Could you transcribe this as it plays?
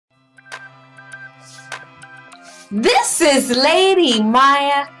This is Lady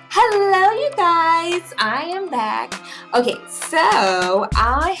Myya. Hello, you guys. I am back. Okay, so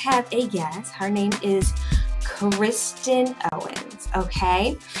I have a guest. Her name is Kristen Owens.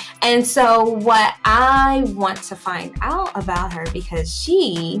 Okay, and so what I want to find out about her, because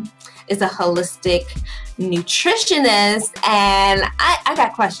she is a holistic nutritionist, and I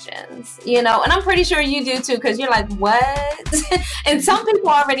got questions, and I'm pretty sure you do too, because you're like, what? And some people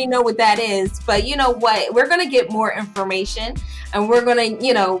already know what that is, but you know what? We're gonna get more information, and we're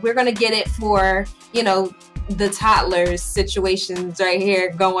gonna get it for the toddlers situations right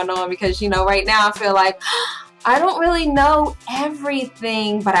here going on, because right now I feel like I don't really know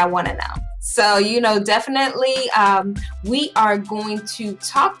everything, but I want to know. So definitely we are going to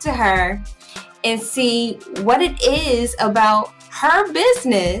talk to her and see what it is about her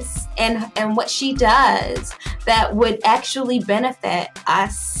business and what she does that would actually benefit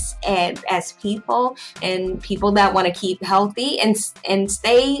us and as people, and people that want to keep healthy and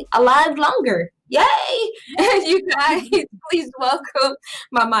stay alive longer. Yay! You guys, please welcome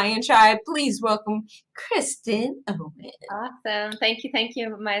my Mayan tribe. Please welcome Kristen Owens. Awesome. Thank you,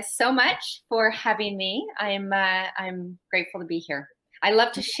 Myya, so much for having me. I'm grateful to be here. I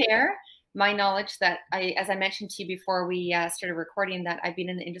love to share my knowledge that as I mentioned to you before we started recording, that I've been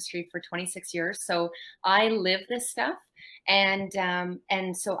in the industry for 26 years. So I live this stuff, and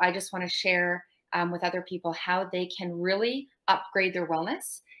so I just want to share with other people how they can really upgrade their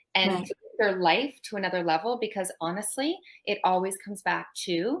wellness and Right. take their life to another level, because honestly, it always comes back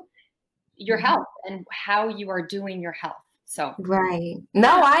to your health and how you are doing your health. So Right. No,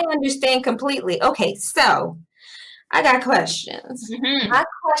 I understand completely. Okay, so I got questions. My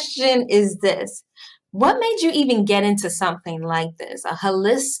question is this. What made you even get into something like this? A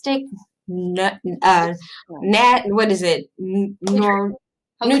holistic, what is it?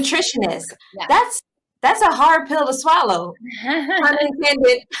 Nutritionist. Yeah. That's a hard pill to swallow. Pun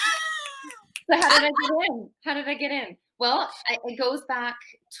intended. So how did I get in? How did I get in? Well, it goes back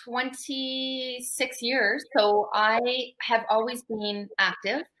 26 years. So I have always been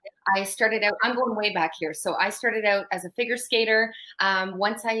active. I started out, I'm going way back here. So I started out as a figure skater.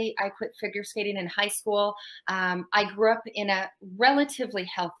 Once I quit figure skating in high school, I grew up in a relatively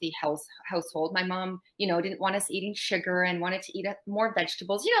healthy household. My mom, didn't want us eating sugar and wanted to eat more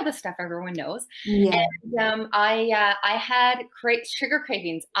vegetables, the stuff everyone knows. Yeah. And I had sugar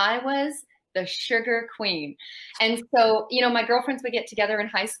cravings. I was the sugar queen. And so, my girlfriends would get together in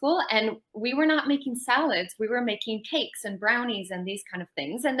high school, and we were not making salads. We were making cakes and brownies and these kind of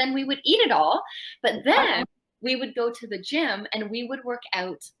things. And then we would eat it all. But then we would go to the gym and we would work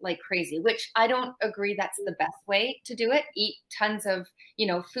out like crazy, which I don't agree that's the best way to do it. Eat tons of,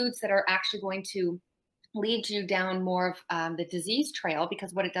 foods that are actually going to lead you down more of the disease trail,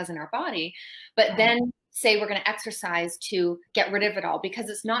 because what it does in our body. But then say we're going to exercise to get rid of it all, because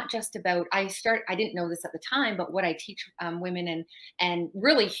it's not just about, I didn't know this at the time, but what I teach women and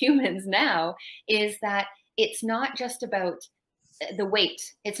really humans now is that it's not just about the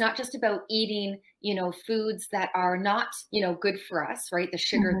weight. It's not just about eating, foods that are not, good for us, right? The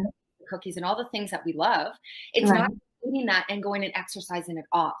sugar, the cookies, and all the things that we love. It's not eating that and going and exercising it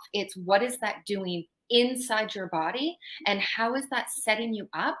off. It's what is that doing inside your body, and how is that setting you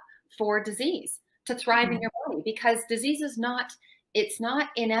up for disease, to thrive in your body? Because disease is it's not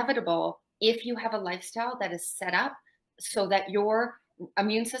inevitable if you have a lifestyle that is set up so that your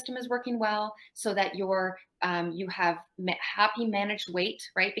immune system is working well, so that you have happy managed weight,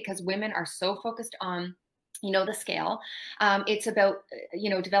 right? Because women are so focused on the scale. It's about,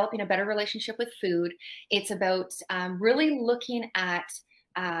 developing a better relationship with food. It's about really looking at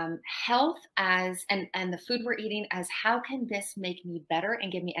health and the food we're eating as, how can this make me better and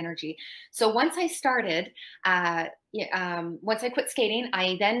give me energy? So once I started, once I quit skating,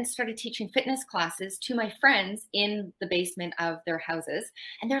 I then started teaching fitness classes to my friends in the basement of their houses.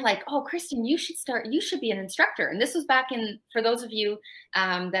 And they're like, oh, Kristen, you should be an instructor. And this was back for those of you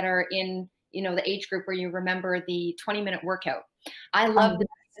that are in, the age group where you remember the 20-minute workout. I love the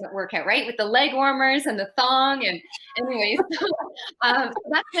workout, right? With the leg warmers and the thong. And anyways, so that's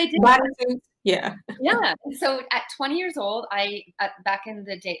what I did. Yeah. Yeah. So at 20 years old, back in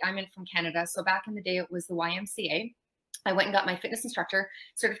the day, I'm from Canada. So back in the day, it was the YMCA. I went and got my fitness instructor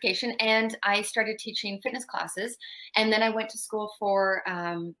certification, and I started teaching fitness classes. And then I went to school for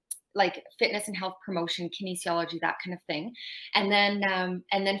like fitness and health promotion, kinesiology, that kind of thing. And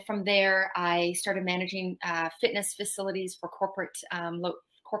then from there, I started managing fitness facilities for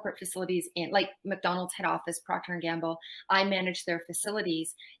corporate facilities in like McDonald's head office, Procter and Gamble. I managed their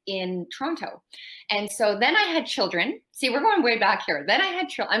facilities in Toronto. And so then I had children. See, we're going way back here. Then I had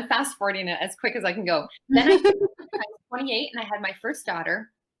children. I'm fast forwarding it as quick as I can go. Then I was 28 and I had my first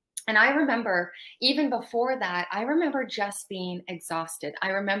daughter. And I remember even before that, I remember just being exhausted. I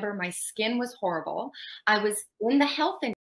remember my skin was horrible. I was in the health industry.